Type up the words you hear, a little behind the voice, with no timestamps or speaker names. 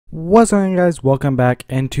What's going on, guys? Welcome back.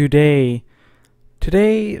 And today,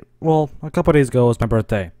 well, a couple days ago was my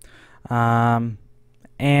birthday. And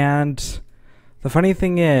the funny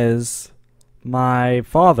thing is, my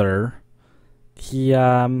father, he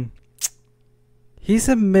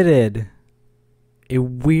submitted a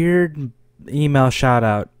weird email shout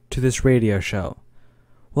out to this radio show.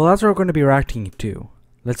 Well, that's what we're going to be reacting to.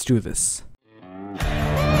 Let's do this.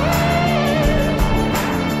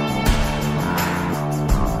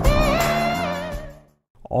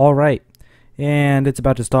 Alright, and it's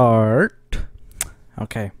about to start.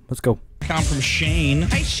 Okay, let's go. Come from Shane.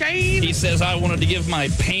 Hey, Shane! He says, I wanted to give my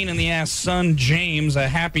pain-in-the-ass son, James, a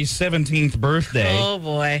happy 17th birthday. Oh,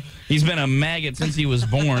 boy. He's been a maggot since he was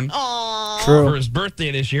born. Aww. True. For his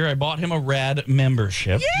birthday this year, I bought him a rad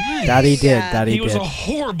membership. Yay! Daddy did, Daddy He did. was a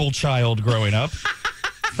horrible child growing up.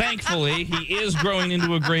 Thankfully, he is growing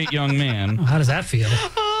into a great young man. How does that feel?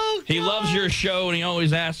 Oh, He loves your show, and he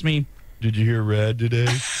always asks me, did you hear Rad today?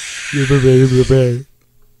 You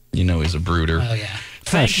know he's a brooder. Oh, yeah.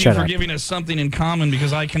 Thank you shut for up. giving us something in common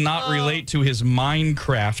because I cannot relate to his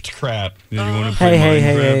Minecraft crap. You wanna Hey, play hey, Minecraft?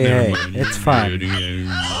 hey, Never hey, mind. it's fine.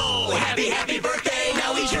 Oh, happy birthday.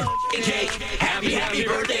 Now eat your cake. Happy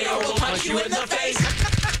birthday, or we'll punch you in the face.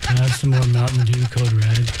 Can I have some more Mountain Dew Code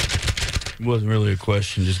Red? It wasn't really a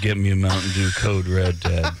question. Just get me a Mountain Dew Code Red,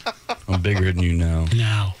 Dad. I'm bigger than you now.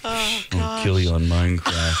 Now. I'll kill you on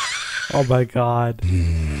Minecraft. Oh my god.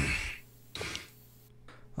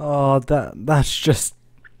 Oh, that's just...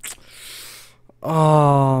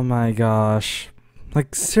 Oh my gosh.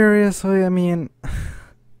 Like, seriously, I mean...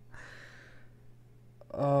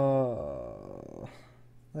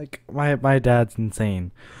 Like, my dad's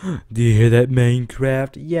insane. Do you hear that,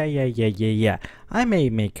 Minecraft? Yeah. I may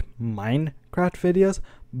make Minecraft videos,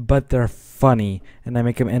 but they're funny, and I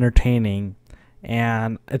make them entertaining.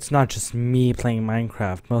 And it's not just me playing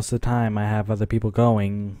Minecraft. Most of the time, I have other people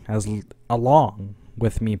going along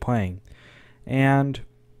with me playing. And,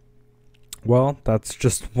 well, that's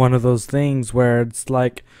just one of those things where it's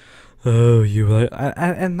like, oh, you like...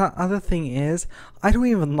 And the other thing is, I don't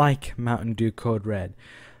even like Mountain Dew Code Red.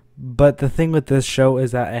 But the thing with this show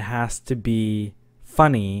is that it has to be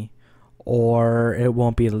funny, or it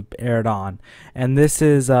won't be aired on. And this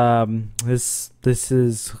is this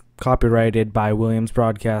is copyrighted by Williams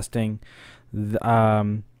Broadcasting,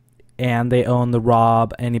 and they own the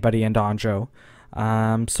Rob, Anybody, and Donjo.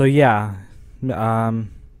 So yeah,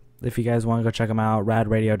 if you guys want to go check them out,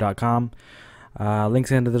 radradio.com.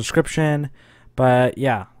 Links in the description. But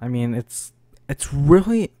yeah, I mean, it's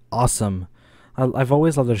really awesome. I've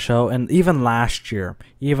always loved the show, and even last year.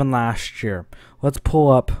 Let's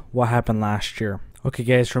pull up what happened last year. Okay,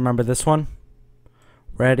 guys, remember this one?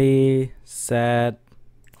 Ready, set.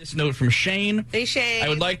 This note from Shane. Hey, Shane. I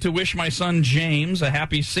would like to wish my son James a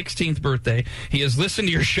happy 16th birthday. He has listened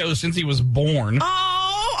to your show since he was born.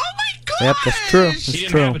 Oh my gosh. Yep, that's true. He That's didn't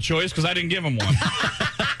true. have a choice because I didn't give him one.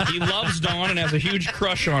 He loves Dawn and has a huge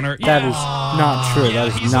crush on her. That is not true. Yeah, That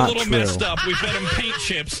is he's not a little true. messed up. We fed him paint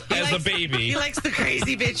chips as a baby. He likes the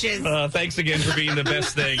crazy bitches. Thanks again for being the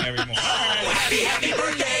best thing every morning. Happy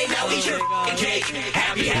birthday. Now eat your cake.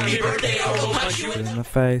 Happy birthday, or we'll punch you In the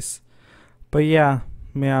face. But yeah,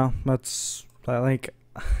 that's like,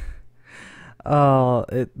 I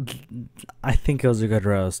think it was a good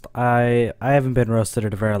roast. I haven't been roasted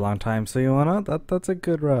in a very long time, so you wanna that's a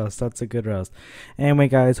good roast. That's a good roast. Anyway,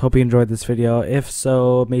 guys, hope you enjoyed this video. If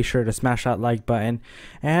so, make sure to smash that like button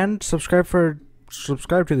and subscribe to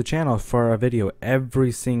the channel for a video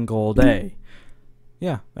every single day.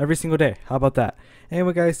 Yeah, every single day. How about that?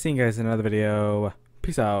 Anyway, guys, see you guys in another video.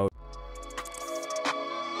 Peace out.